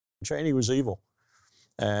Cheney was evil,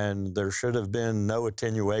 and there should have been no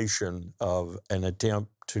attenuation of an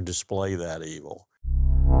attempt to display that evil.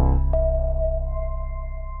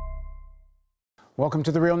 Welcome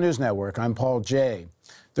to the Real News Network. I'm Paul Jay.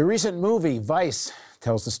 The recent movie, Vice,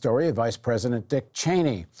 tells the story of Vice President Dick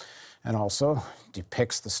Cheney and also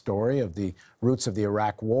depicts the story of the roots of the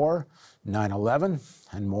Iraq War, 9/11,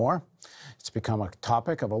 and more. It's become a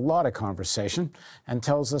topic of a lot of conversation and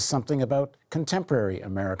tells us something about contemporary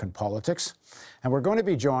American politics. And we're going to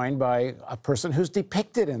be joined by a person who's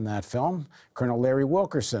depicted in that film, Colonel Larry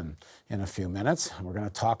Wilkerson, in a few minutes. And we're going to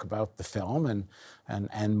talk about the film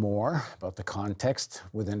and more about the context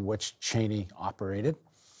within which Cheney operated.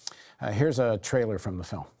 Here's a trailer from the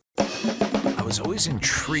film. I was always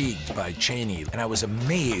intrigued by Cheney, and I was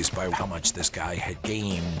amazed by how much this guy had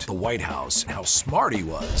gained the White House and how smart he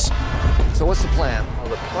was. So what's the plan? Well,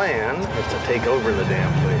 the plan is to take over the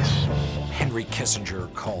damn place. Henry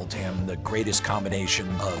Kissinger called him the greatest combination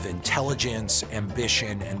of intelligence,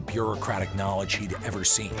 ambition, and bureaucratic knowledge he'd ever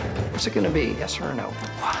seen. What's it gonna be, yes or no?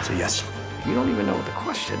 It's a yes. You don't even know what the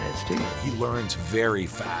question is, do you? He learns very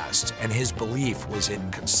fast, and his belief was in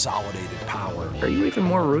consolidated power. Are you even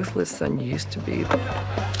more ruthless than you used to be?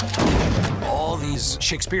 All these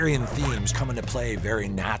Shakespearean themes come into play very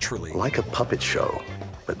naturally. Like a puppet show,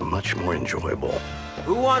 but much more enjoyable.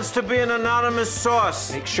 Who wants to be an anonymous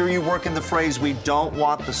source? Make sure you work in the phrase, we don't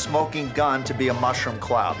want the smoking gun to be a mushroom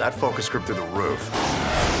cloud. That focus group through the roof.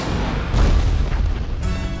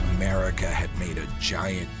 America had made a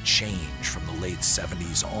giant change from the late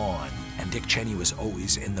 70s on, and Dick Cheney was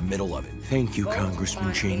always in the middle of it. Thank you,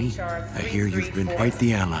 Congressman Cheney. I hear you've been quite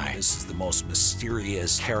the ally. This is the most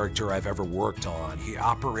mysterious character I've ever worked on. He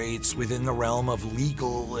operates within the realm of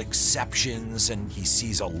legal exceptions, and he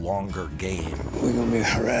sees a longer game. We're gonna be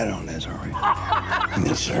right on this, are we?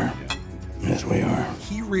 Yes, sir. Yes, we are.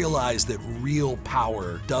 He realized that real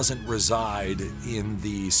power doesn't reside in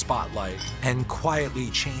the spotlight, and quietly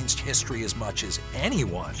changed history as much as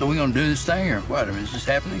anyone. So we're gonna do this thing, or what? I mean, is this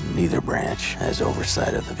happening? Neither branch has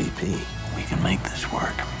oversight of the VP. We can make this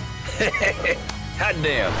work. Hot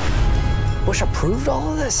damn. Bush approved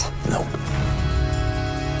all of this? Nope.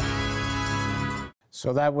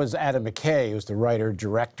 So that was Adam McKay, who's the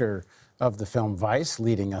writer-director of the film Vice,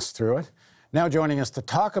 leading us through it. Now joining us to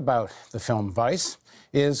talk about the film Vice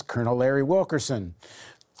is Colonel Larry Wilkerson.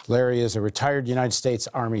 Larry is a retired United States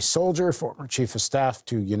Army soldier, former Chief of Staff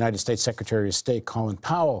to United States Secretary of State Colin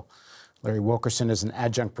Powell. Larry Wilkerson is an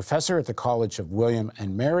adjunct professor at the College of William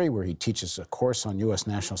and Mary, where he teaches a course on U.S.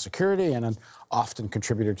 national security, and an often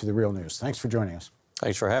contributor to the Real News. Thanks for joining us.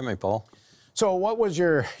 Thanks for having me, Paul. So what was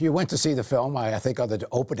you went to see the film, I think, on the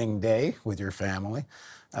opening day with your family.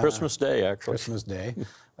 Christmas Day, actually. Christmas Day.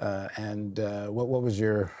 What was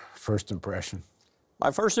your first impression? My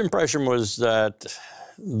first impression was that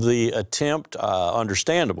the attempt,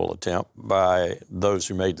 understandable attempt by those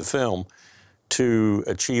who made the film, to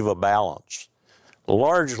achieve a balance,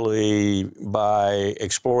 largely by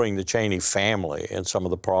exploring the Cheney family and some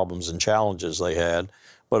of the problems and challenges they had,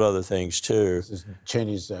 but other things too. This is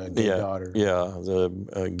Cheney's gay daughter. Yeah,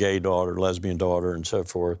 the gay daughter, lesbian daughter, and so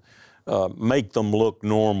forth. Make them look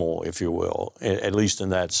normal, if you will, at least in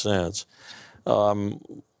that sense,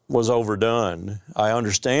 was overdone. I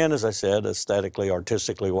understand, as I said, aesthetically,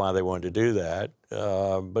 artistically, why they wanted to do that,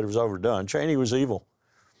 but it was overdone. Cheney was evil,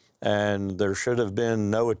 and there should have been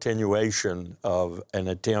no attenuation of an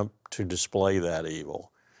attempt to display that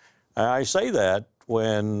evil. And I say that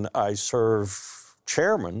when I serve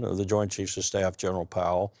chairman of the Joint Chiefs of Staff, General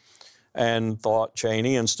Powell, and thought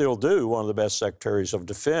Cheney, and still do, one of the best secretaries of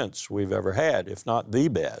defense we've ever had, if not the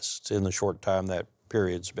best, in the short time that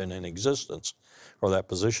period's been in existence, or that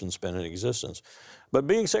position's been in existence. But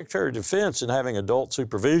being Secretary of Defense and having adult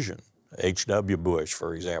supervision, H.W. Bush,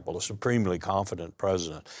 for example, a supremely confident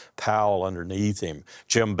president, Powell underneath him,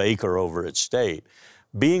 Jim Baker over at State,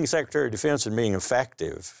 being Secretary of Defense and being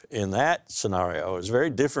effective in that scenario is very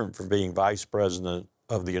different from being Vice President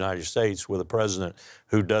of the United States with a president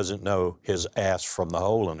who doesn't know his ass from the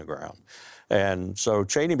hole in the ground. And so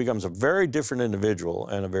Cheney becomes a very different individual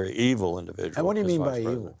and a very evil individual. And what do you mean by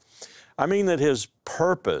evil? I mean that his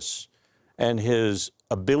purpose and his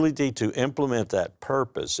ability to implement that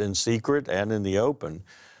purpose in secret and in the open,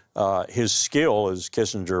 his skill, as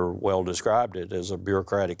Kissinger well described it, as a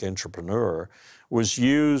bureaucratic entrepreneur, was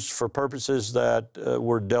used for purposes that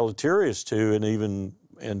were deleterious to, and even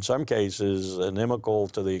in some cases inimical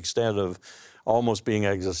to the extent of almost being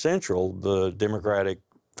existential, the democratic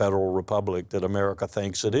federal republic that America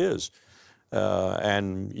thinks it is.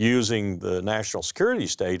 And using the national security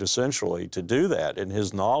state essentially to do that, and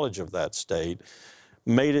his knowledge of that state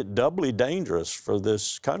made it doubly dangerous for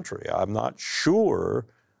this country. I'm not sure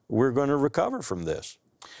we're going to recover from this.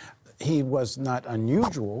 He was not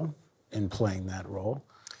unusual in playing that role.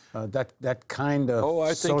 That kind of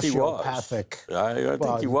sociopathic. I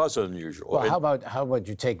think he was unusual. Well, how about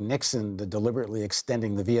you take Nixon, deliberately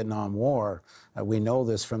extending the Vietnam War? We know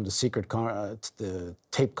this from the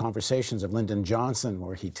taped conversations of Lyndon Johnson,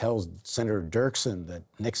 where he tells Senator Dirksen that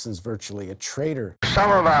Nixon's virtually a traitor.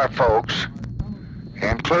 Some of our folks,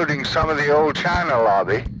 including some of the old China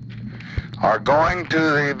lobby, are going to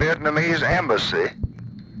the Vietnamese embassy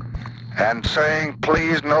and saying,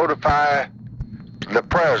 please notify the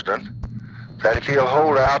president that if he'll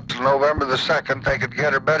hold out till November the 2nd, they could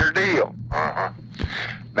get a better deal.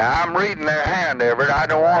 Now, I'm reading their hand, Everett. I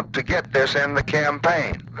don't want to get this in the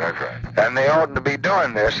campaign. That's right. And they oughtn't to be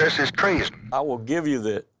doing this. This is treason. I will give you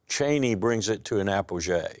that Cheney brings it to an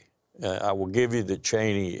apogee. I will give you that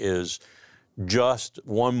Cheney is just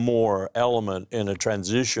one more element in a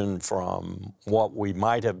transition from what we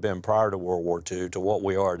might have been prior to World War II to what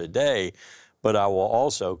we are today. But I will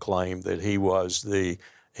also claim that he was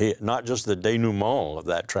not just the denouement of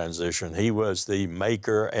that transition, he was the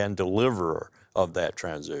maker and deliverer of that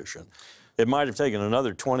transition. It might have taken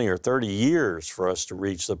another 20 or 30 years for us to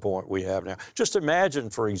reach the point we have now. Just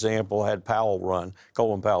imagine, for example, had Colin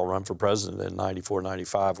Powell run for president in 94,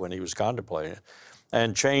 95 when he was contemplating it,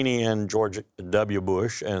 and Cheney and George W.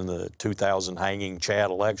 Bush and the 2000 hanging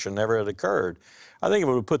Chad election never had occurred. I think it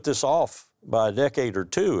would have put this off by a decade or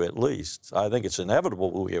two at least. I think it's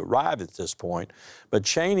inevitable we arrive at this point, but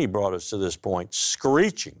Cheney brought us to this point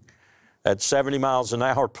screeching at 70 miles an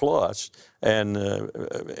hour plus, and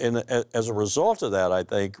as a result of that, I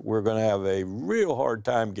think we're going to have a real hard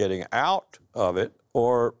time getting out of it,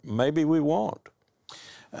 or maybe we won't.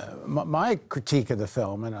 My critique of the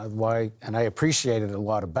film, and I appreciated a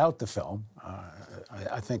lot about the film.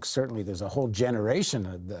 I think certainly there's a whole generation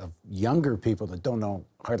of younger people that don't know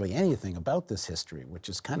hardly anything about this history, which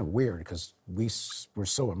is kind of weird because we're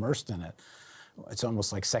so immersed in it. It's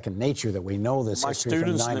almost like second nature that we know this history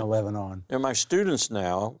from 9/11 on. And my students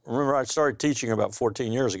now, remember I started teaching about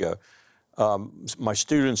 14 years ago, my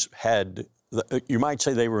students you might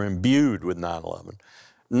say they were imbued with 9/11.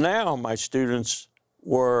 Now my students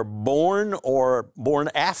were born or born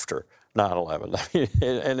after 9/11.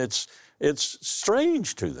 And it's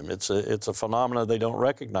strange to them. It's a phenomenon they don't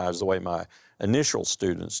recognize the way my initial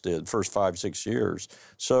students did, first 5, 6 years.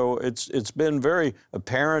 So it's been very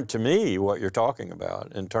apparent to me what you're talking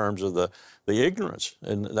about in terms of the ignorance.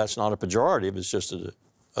 And that's not a pejorative, it's just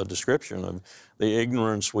a description of the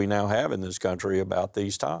ignorance we now have in this country about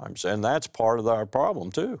these times. And that's part of our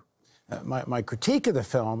problem too. My critique of the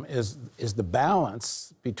film is the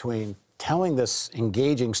balance between telling this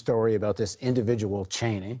engaging story about this individual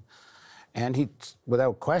Cheney, and he,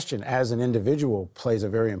 without question, as an individual, plays a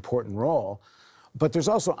very important role. But there's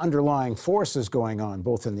also underlying forces going on,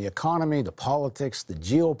 both in the economy, the politics, the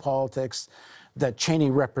geopolitics, that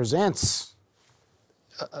Cheney represents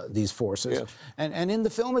these forces. Yes. And in the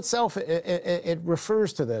film itself, it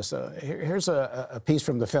refers to this. Here's a piece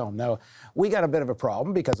from the film. Now, we got a bit of a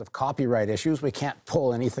problem because of copyright issues. We can't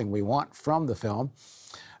pull anything we want from the film.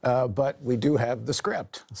 But we do have the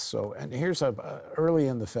script. So, and here's early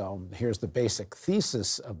in the film, here's the basic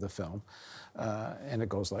thesis of the film, and it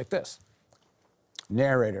goes like this.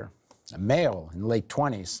 Narrator, a male in late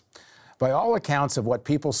 20s. By all accounts of what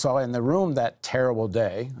people saw in the room that terrible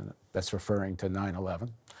day, that's referring to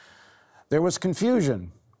 9/11, there was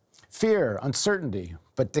confusion, fear, uncertainty,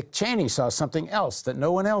 but Dick Cheney saw something else that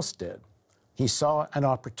no one else did. He saw an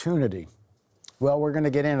opportunity. Well, we're going to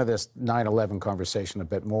get into this 9/11 conversation a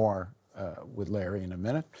bit more with Larry in a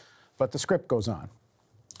minute, but the script goes on.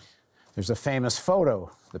 There's a famous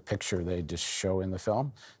photo, the picture they just show in the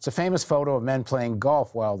film. It's a famous photo of men playing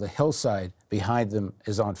golf while the hillside behind them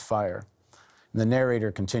is on fire. And the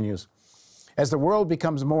narrator continues, as the world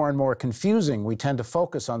becomes more and more confusing, we tend to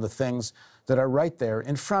focus on the things that are right there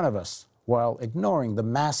in front of us, while ignoring the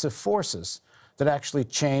massive forces that actually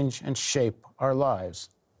change and shape our lives.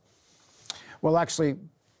 Well, actually,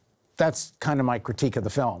 that's kind of my critique of the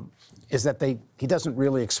film, is that he doesn't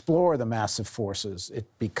really explore the massive forces. It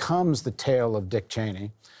becomes the tale of Dick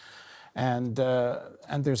Cheney. And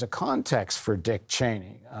there's a context for Dick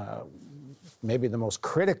Cheney. Maybe the most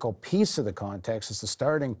critical piece of the context is the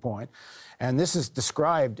starting point. And this is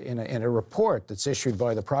described in a report that's issued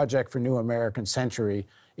by the Project for New American Century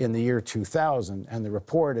in the year 2000. And the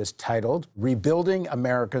report is titled, Rebuilding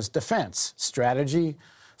America's Defense, Strategy,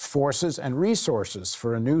 Forces, and Resources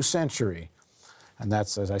for a New Century. And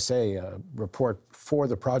that's, as I say, a report for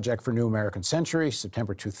the Project for New American Century,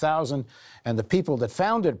 September 2000. And the people that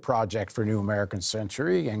founded Project for New American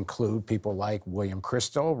Century include people like William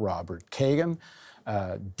Christo, Robert Kagan,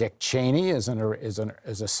 Dick Cheney is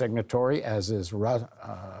a signatory, as is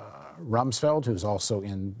Rumsfeld, who's also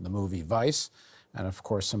in the movie Vice, and of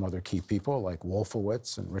course some other key people like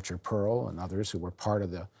Wolfowitz and Richard Pearl and others who were part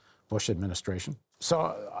of the Bush administration.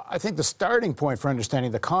 So I think the starting point for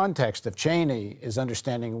understanding the context of Cheney is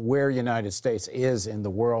understanding where the United States is in the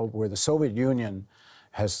world, where the Soviet Union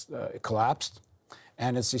has collapsed,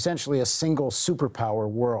 and it's essentially a single superpower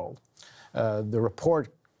world. The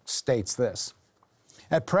report states this: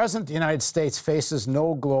 at present, the United States faces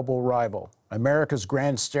no global rival. America's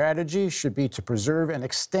grand strategy should be to preserve and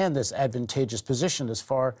extend this advantageous position as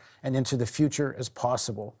far and into the future as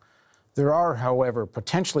possible. There are, however,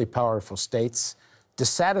 potentially powerful states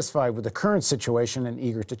dissatisfied with the current situation and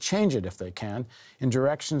eager to change it if they can, in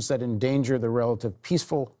directions that endanger the relative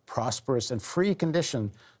peaceful, prosperous, and free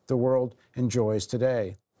condition the world enjoys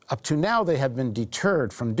today. Up to now, they have been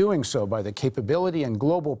deterred from doing so by the capability and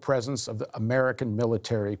global presence of the American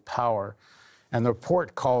military power. And the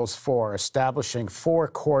report calls for establishing 4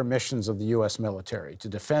 core missions of the U.S. military: to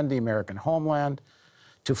defend the American homeland,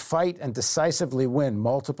 to fight and decisively win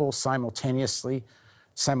multiple simultaneous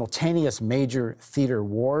major theater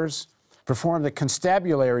wars, perform the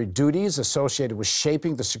constabulary duties associated with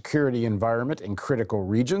shaping the security environment in critical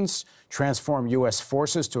regions, transform U.S.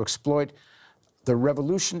 forces to exploit the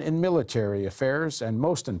revolution in military affairs, and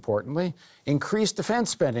most importantly, increase defense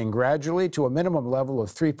spending gradually to a minimum level of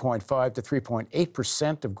 3.5 to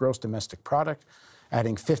 3.8% of gross domestic product,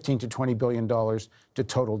 adding $15 to $20 billion to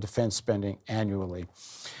total defense spending annually.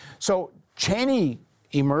 So Cheney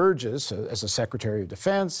emerges as a Secretary of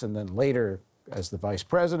Defense and then later as the Vice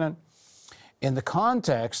President in the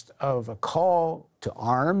context of a call to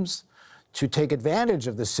arms to take advantage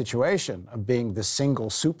of this situation of being the single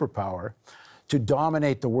superpower to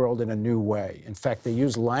dominate the world in a new way. In fact, they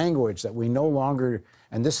use language that we no longer,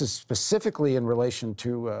 and this is specifically in relation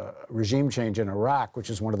to regime change in Iraq, which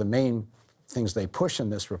is one of the main things they push in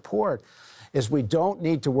this report, is we don't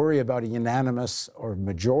need to worry about a unanimous or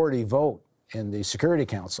majority vote in the Security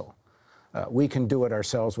Council. We can do it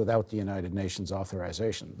ourselves without the United Nations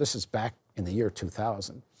authorization. This is back in the year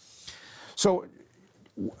 2000. So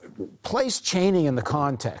place Cheney in the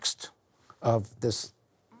context of this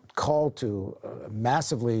call to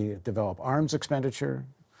massively develop arms expenditure.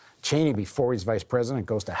 Cheney, before he's vice president,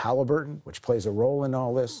 goes to Halliburton, which plays a role in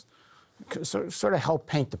all this. Sort of help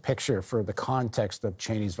paint the picture for the context of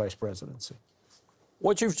Cheney's vice presidency.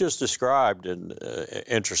 What you've just described, and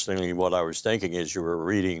interestingly, what I was thinking is you were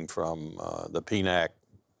reading from the PNAC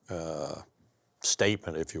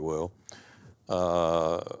statement, if you will.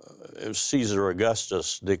 It was Caesar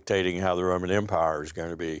Augustus dictating how the Roman Empire is going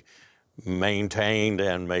to be maintained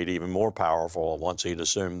and made even more powerful once he'd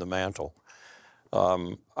assumed the mantle.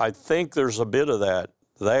 I think there's a bit of that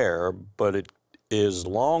there, but it is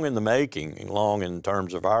long in the making, long in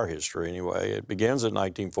terms of our history anyway. It begins in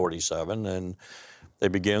 1947, and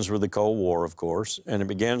it begins with the Cold War, of course, and it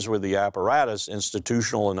begins with the apparatus,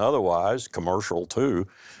 institutional and otherwise, commercial too,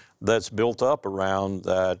 that's built up around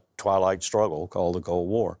that twilight struggle called the Cold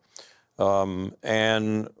War.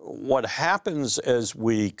 And what happens as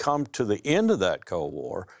we come to the end of that Cold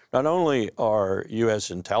War, not only are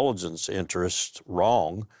U.S. intelligence interests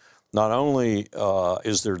wrong, not only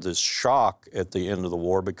is there this shock at the end of the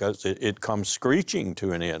war because it comes screeching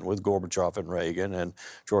to an end with Gorbachev and Reagan and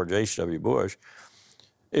George H.W. Bush,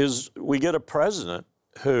 is we get a president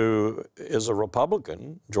who is a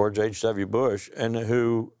Republican, George H.W. Bush, and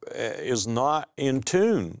who is not in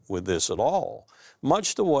tune with this at all.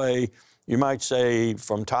 Much the way you might say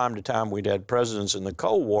from time to time we'd had presidents in the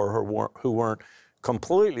Cold War who weren't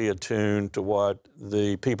completely attuned to what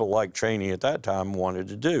the people like Cheney at that time wanted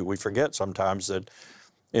to do. We forget sometimes that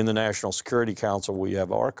in the National Security Council we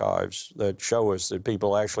have archives that show us that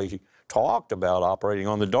people actually talked about operating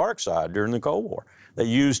on the dark side during the Cold War. They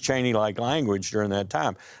used Cheney-like language during that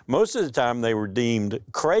time. Most of the time they were deemed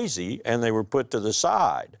crazy and they were put to the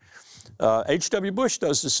side. H.W. Bush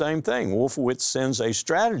does the same thing. Wolfowitz sends a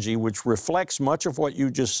strategy which reflects much of what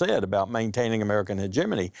you just said about maintaining American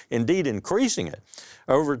hegemony, indeed increasing it,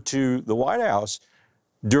 over to the White House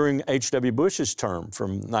during H.W. Bush's term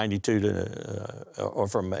from 92 to, or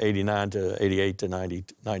from 89 to 88 to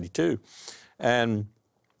 92. And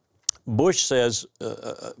Bush says,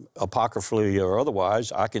 apocryphally or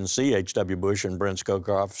otherwise, I can see H.W. Bush and Brent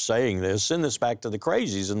Scowcroft saying this, send this back to the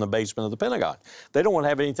crazies in the basement of the Pentagon. They don't want to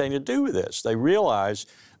have anything to do with this. They realize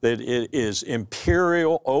that it is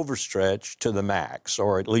imperial overstretch to the max,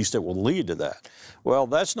 or at least it will lead to that. Well,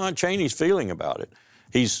 that's not Cheney's feeling about it.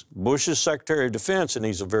 He's Bush's Secretary of Defense, and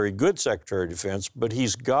he's a very good Secretary of Defense, but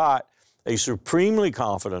he's got a supremely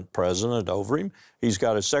confident president over him. He's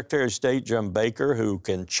got a Secretary of State, Jim Baker, who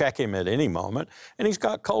can check him at any moment, and he's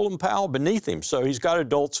got Colin Powell beneath him, so he's got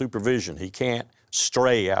adult supervision. He can't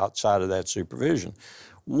stray outside of that supervision.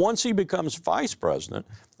 Once he becomes vice president,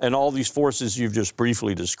 and all these forces you've just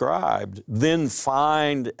briefly described then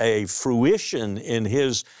find a fruition in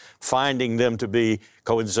his finding them to be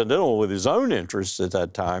coincidental with his own interests at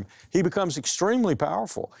that time, he becomes extremely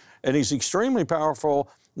powerful. And he's extremely powerful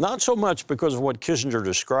not so much because of what Kissinger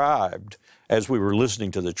described as we were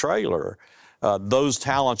listening to the trailer. Those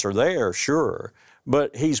talents are there, sure,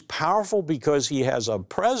 but he's powerful because he has a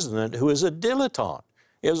president who is a dilettante.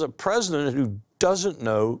 He has a president who doesn't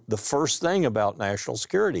know the first thing about national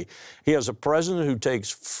security. He has a president who takes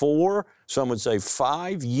 4, some would say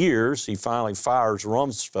 5 years, he finally fires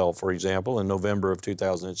Rumsfeld, for example, in November of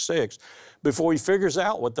 2006, before he figures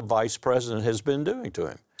out what the vice president has been doing to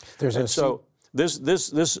him.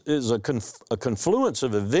 This is a confluence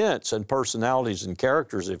of events and personalities and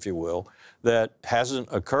characters, if you will, that hasn't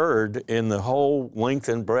occurred in the whole length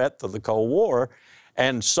and breadth of the Cold War,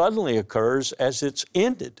 and suddenly occurs as it's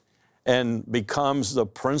ended and becomes the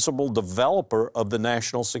principal developer of the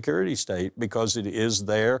national security state because it is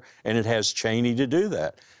there and it has Cheney to do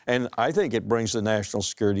that. And I think it brings the national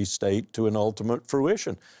security state to an ultimate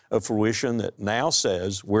fruition, a fruition that now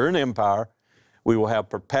says we're an empire. We will have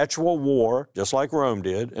perpetual war, just like Rome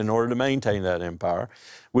did, in order to maintain that empire.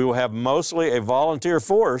 We will have mostly a volunteer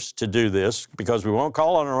force to do this because we won't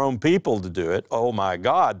call on our own people to do it. Oh my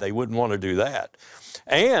God, they wouldn't want to do that.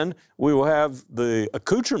 And we will have the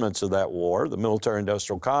accoutrements of that war, the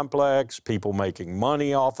military-industrial complex, people making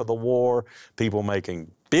money off of the war, people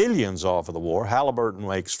making billions off of the war. Halliburton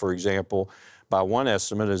makes, for example, by one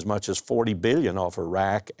estimate, as much as $40 billion off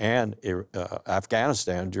Iraq and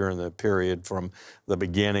Afghanistan during the period from the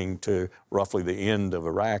beginning to roughly the end of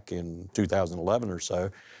Iraq in 2011 or so.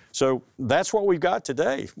 So that's what we've got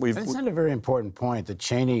today. It's not a very important point that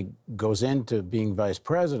Cheney goes into being vice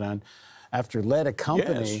president after led a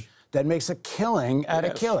company that makes a killing at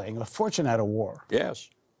a killing, a fortune at a war. Yes,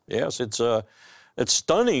 yes, it's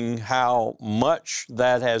stunning how much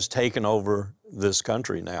that has taken over this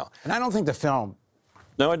country now. And I don't think the film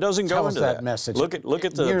it doesn't go into that message look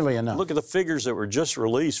at nearly enough. Look at the figures that were just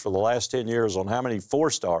released for the last 10 years on how many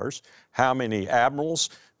 4-stars, how many admirals,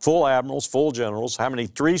 full generals, how many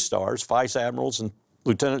 3-stars, vice admirals and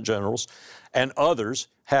lieutenant generals, and others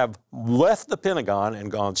have left the Pentagon and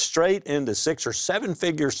gone straight into 6- or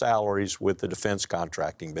 7-figure salaries with the defense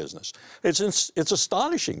contracting business. It's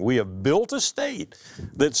astonishing. We have built a state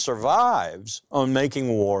that survives on making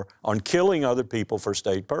war, on killing other people for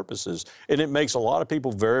state purposes, and it makes a lot of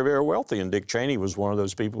people very, very wealthy. And Dick Cheney was one of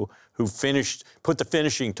those people who put the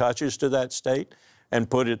finishing touches to that state and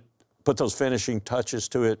put those finishing touches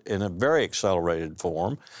to it in a very accelerated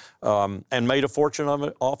form, and made a fortune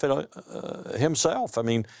off it himself. I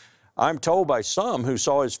mean, I'm told by some who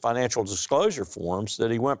saw his financial disclosure forms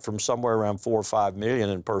that he went from somewhere around $4 or $5 million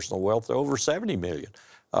in personal wealth to over $70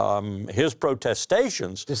 million. His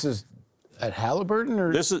protestations. This is at Halliburton,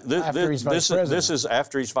 or after he's vice president? This is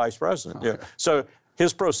after he's vice president. Okay. Yeah. So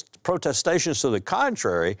his protestations to the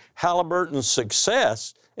contrary, Halliburton's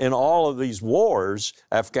success in all of these wars,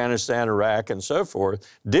 Afghanistan, Iraq, and so forth,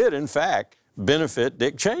 did in fact benefit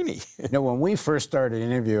Dick Cheney. When we first started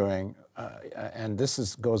interviewing, and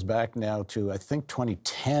this goes back now to, I think,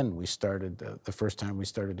 2010, we started, the first time we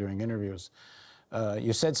started doing interviews,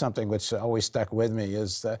 you said something which always stuck with me,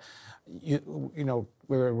 is that,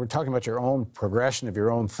 we're talking about your own progression of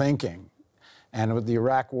your own thinking, and with the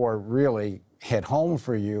Iraq War really hit home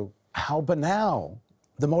for you, how banal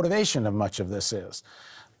the motivation of much of this is.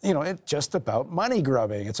 It's just about money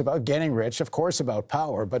grubbing. It's about getting rich, of course, about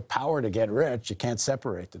power, but power to get rich, you can't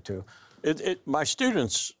separate the two. My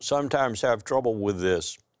students sometimes have trouble with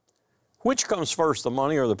this. Which comes first, the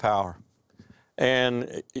money or the power?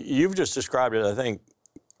 And you've just described it, I think,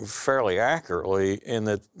 fairly accurately, in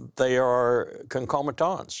that they are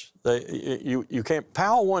concomitants. You can't.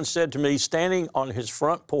 Powell once said to me, standing on his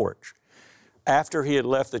front porch after he had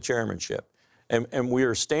left the chairmanship, and we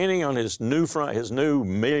were standing on his new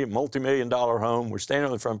multi-million-dollar home. We're standing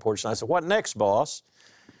on the front porch, and I said, "What next, boss?"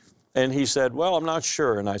 And he said, well, I'm not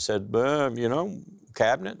sure. And I said, you know,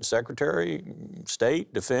 cabinet, secretary,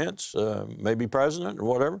 state, defense, maybe president or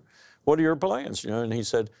whatever. What are your plans? You know, and he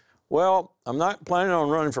said, well, I'm not planning on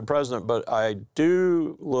running for president, but I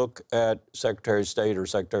do look at Secretary of State or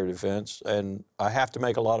Secretary of Defense, and I have to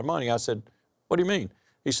make a lot of money. I said, what do you mean?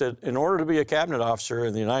 He said, in order to be a cabinet officer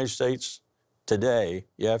in the United States today,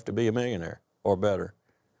 you have to be a millionaire or better.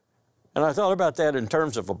 And I thought about that in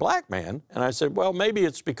terms of a black man, and I said, well, maybe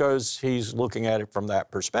it's because he's looking at it from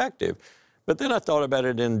that perspective. But then I thought about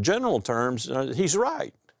it in general terms, and he's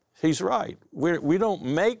right. He's right. We don't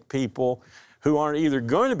make people who aren't either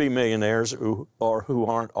going to be millionaires or who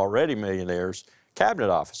aren't already millionaires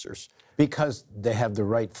cabinet officers. Because they have the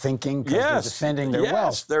right thinking, because they're defending their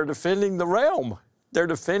wealth. Yes, they're defending the realm. They're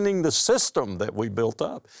defending the system that we built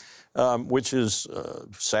up, which has,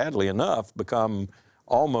 sadly enough, become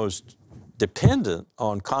almost dependent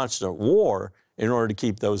on constant war in order to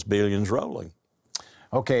keep those billions rolling.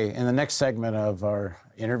 Okay, in the next segment of our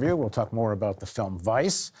interview, we'll talk more about the film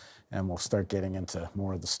Vice, and we'll start getting into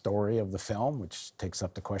more of the story of the film, which takes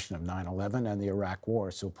up the question of 9/11 and the Iraq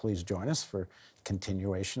War. So please join us for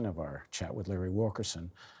continuation of our chat with Larry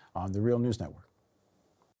Wilkerson on the Real News Network.